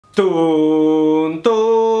Tun,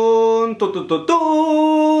 tun, tu, tu, tu,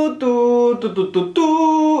 tu, tu, tu, tu, tu,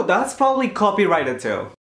 tu. That's probably copyrighted too.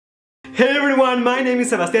 Hey everyone, my name is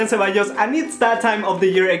Sebastian Cevallos and it's that time of the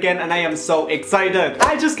year again and I am so excited.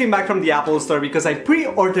 I just came back from the Apple store because I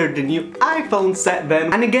pre-ordered the new iPhone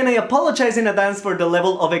 7 and again I apologize in advance for the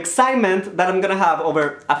level of excitement that I'm gonna have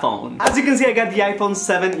over a phone. As you can see, I got the iPhone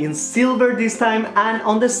 7 in silver this time and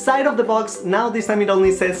on the side of the box, now this time it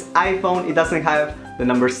only says iPhone, it doesn't have the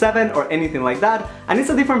number 7 or anything like that, and it's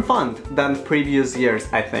a different font than previous years,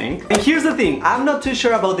 I think. And here's the thing, I'm not too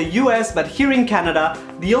sure about the US, but here in Canada,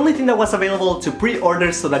 the only thing that was available to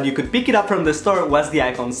pre-order so that you could pick it up from the store was the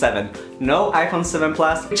iPhone 7. No iPhone 7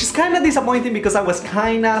 Plus, which is kinda disappointing because I was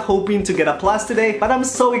kinda hoping to get a Plus today, but I'm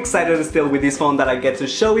so excited still with this phone that I get to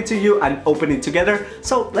show it to you and open it together,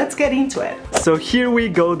 so let's get into it. So here we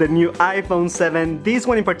go, the new iPhone 7. This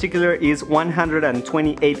one in particular is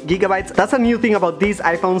 128 gigabytes. That's a new thing about this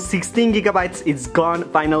iPhone, 16 gigabytes, it's gone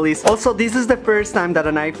finally. Also, this is the first time that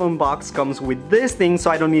an iPhone box comes with this thing, so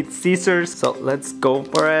I don't need scissors. So let's go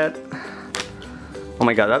for it. Oh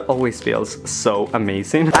my god, that always feels so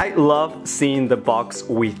amazing. I love seeing the box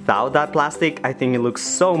without that plastic. I think it looks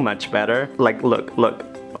so much better. Like, look.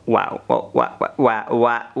 Wow, wow.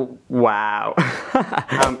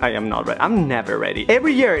 I am not ready. I'm never ready.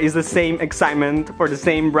 Every year is the same excitement for the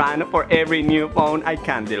same brand for every new phone. I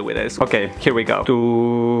can't deal with this. Okay, here we go.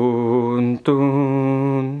 Tun,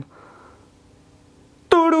 tun.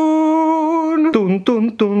 Turun. Tun,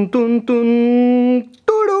 tun, tun, tun, tun.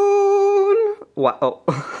 Turun. Wow.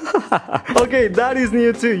 Okay, that is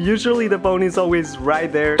new too. Usually the phone is always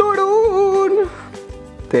right there. Turun.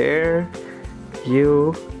 There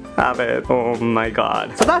you have it. Oh my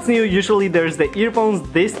god. So that's new. Usually there's the earphones,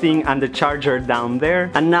 this thing, and the charger down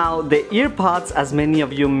there. And now the earpods, as many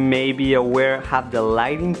of you may be aware, have the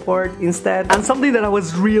lighting port instead. And something that I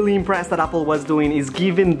was really impressed that Apple was doing is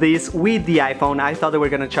giving this with the iPhone. I thought they were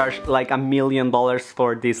gonna charge like $1 million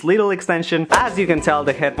for this little extension. As you can tell,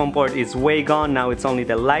 the headphone port is way gone. Now it's only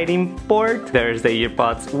the lighting port. There's the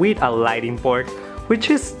earpods with a lighting port, which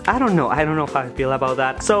is, I don't know how I feel about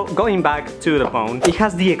that. So going back to the phone, it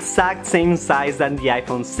has the exact same size than the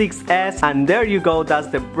iPhone 6s, and there you go, that's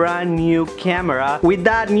the brand new camera. With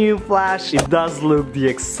that new flash, it does look the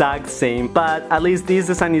exact same, but at least this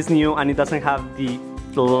design is new and it doesn't have the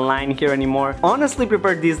line here anymore. Honestly,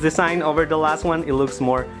 prefer this design over the last one. It looks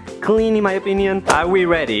more clean in my opinion. Are we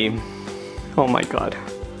ready? Oh my god.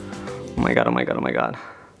 Oh my god, oh my god, oh my god.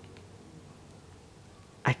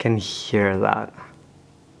 I can hear that.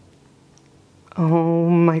 Oh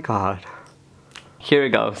my god. Here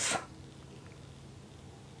it goes.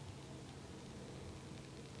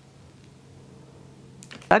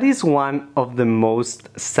 That is one of the most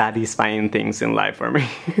satisfying things in life for me.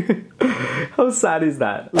 How sad is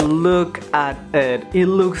that? Look at it. It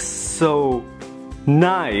looks so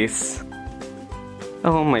nice.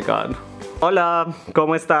 Oh my god. Hola,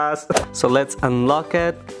 ¿cómo estás? So let's unlock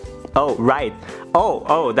it. Oh, right.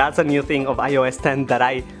 Oh, that's a new thing of iOS 10 that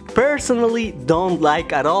I personally don't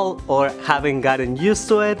like at all or haven't gotten used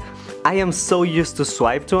to it. I am so used to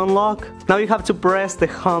swipe to unlock. Now you have to press the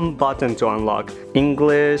home button to unlock.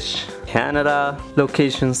 English, Canada,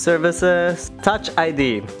 location services, Touch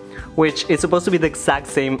ID, which is supposed to be the exact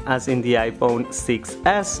same as in the iPhone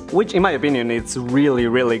 6s, which in my opinion it's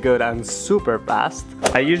really good and super fast.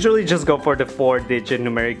 I usually just go for the 4-digit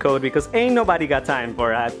numeric code because ain't nobody got time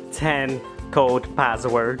for a 10 code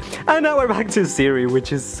password. And now we're back to Siri,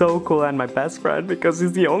 which is so cool and my best friend because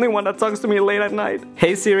he's the only one that talks to me late at night.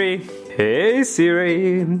 Hey Siri. Hey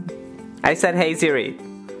Siri. I said hey Siri.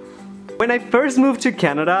 When I first moved to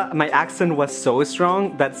Canada, my accent was so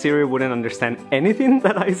strong that Siri wouldn't understand anything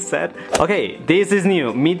that I said. Okay, this is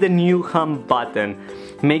new. Meet the new home button.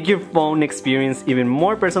 Make your phone experience even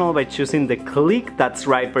more personal by choosing the click that's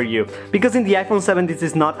right for you. Because in the iPhone 7 this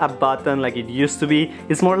is not a button like it used to be,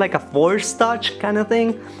 it's more like a force touch kind of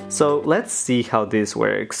thing. So let's see how this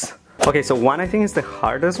works. Okay, so 1 I think is the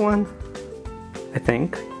hardest one, I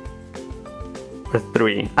think. Or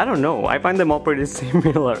 3, I don't know, I find them all pretty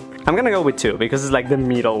similar. I'm gonna go with 2 because it's like the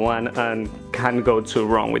middle one and can't go too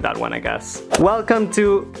wrong with that one, I guess. Welcome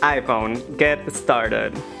to iPhone, get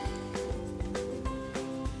started.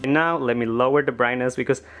 Now let me lower the brightness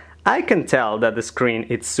because I can tell that the screen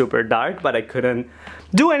is super dark, but I couldn't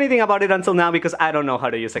do anything about it until now because I don't know how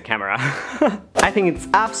to use a camera. I think it's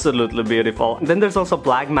absolutely beautiful. Then there's also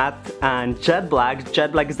black matte and jet black.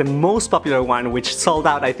 Jet black is the most popular one, which sold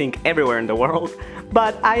out I think everywhere in the world.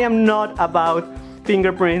 But I am not about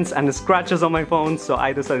fingerprints and scratches on my phone, so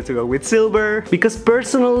I decided to go with silver because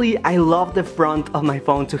personally I love the front of my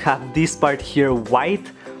phone to have this part here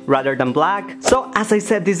white rather than black. So as I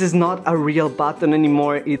said, this is not a real button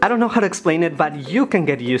anymore. I don't know how to explain it, but you can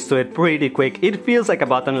get used to it pretty quick. It feels like a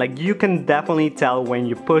button, like you can definitely tell when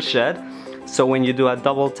you push it. So when you do a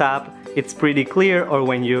double tap, it's pretty clear, or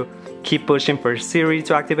when you keep pushing for Siri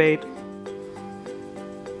to activate.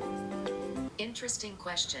 Interesting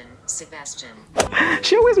question, Sebastian.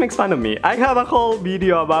 She always makes fun of me. I have a whole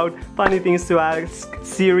video about funny things to ask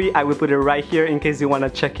Siri. I will put it right here in case you want to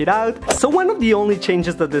check it out. So one of the only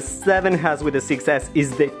changes that the 7 has with the 6S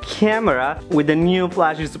is the camera. With the new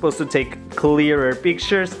flash, you're supposed to take clearer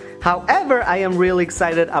pictures. However, I am really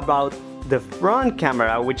excited about the front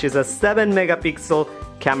camera, which is a 7 megapixel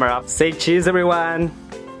camera. Say cheese, everyone!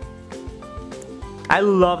 I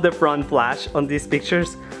love the front flash on these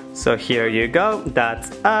pictures. So here you go,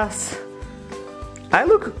 that's us. I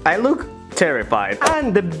look terrified.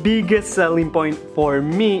 And the biggest selling point for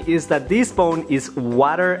me is that this phone is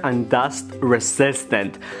water and dust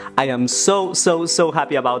resistant. I am so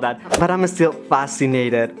happy about that. But I'm still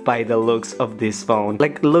fascinated by the looks of this phone.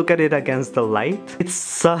 Like, look at it against the light. It's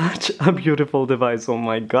such a beautiful device, oh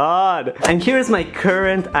my god. And here's my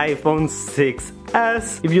current iPhone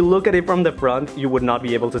 6S. If you look at it from the front, you would not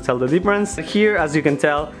be able to tell the difference. Here, as you can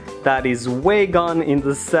tell, that is way gone in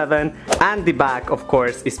the 7, and the back, of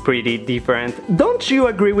course, is pretty different. Don't you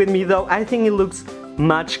agree with me though? I think it looks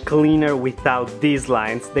much cleaner without these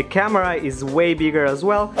lines. The camera is way bigger as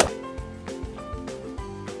well.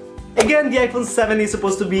 Again, the iPhone 7 is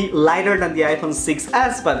supposed to be lighter than the iPhone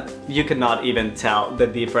 6S, but you cannot even tell the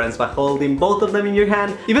difference by holding both of them in your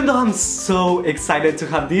hand. Even though I'm so excited to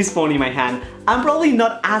have this phone in my hand, I'm probably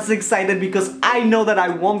not as excited because I know that I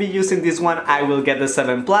won't be using this one. I will get the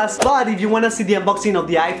 7 Plus. But if you want to see the unboxing of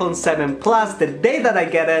the iPhone 7 Plus the day that I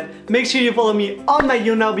get it, make sure you follow me on my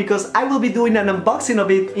YouNow because I will be doing an unboxing of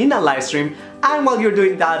it in a live stream. And while you're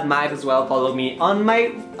doing that, might as well follow me on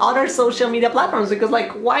my other social media platforms because,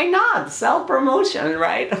 like, why not? Self-promotion,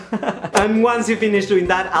 right? And once you finish doing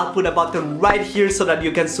that, I'll put a button right here so that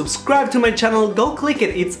you can subscribe to my channel. Go click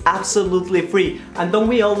it, it's absolutely free. And don't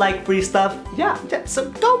we all like free stuff? Yeah,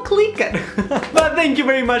 so go click it. But thank you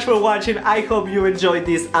very much for watching. I hope you enjoyed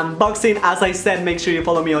this unboxing. As I said, make sure you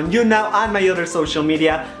follow me on YouNow and my other social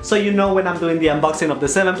media so you know when I'm doing the unboxing of the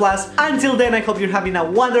 7 Plus. Until then, I hope you're having a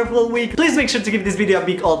wonderful week. Please make sure to give this video a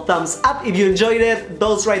big old thumbs up if you enjoyed it.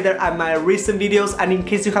 Those right there are my recent videos, and in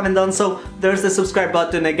case you haven't done so, there's the subscribe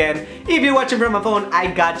button again. If you're watching from a phone,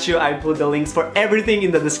 I got you. I put the links for everything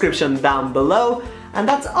in the description down below. And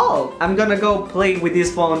that's all. I'm gonna go play with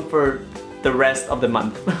this phone for the rest of the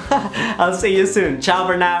month. I'll see you soon. Ciao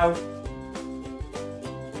for now.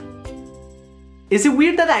 Is it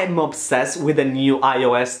weird that I'm obsessed with the new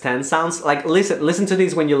iOS 10 sounds? Like, listen to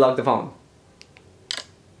this when you lock the phone.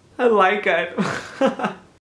 I like it.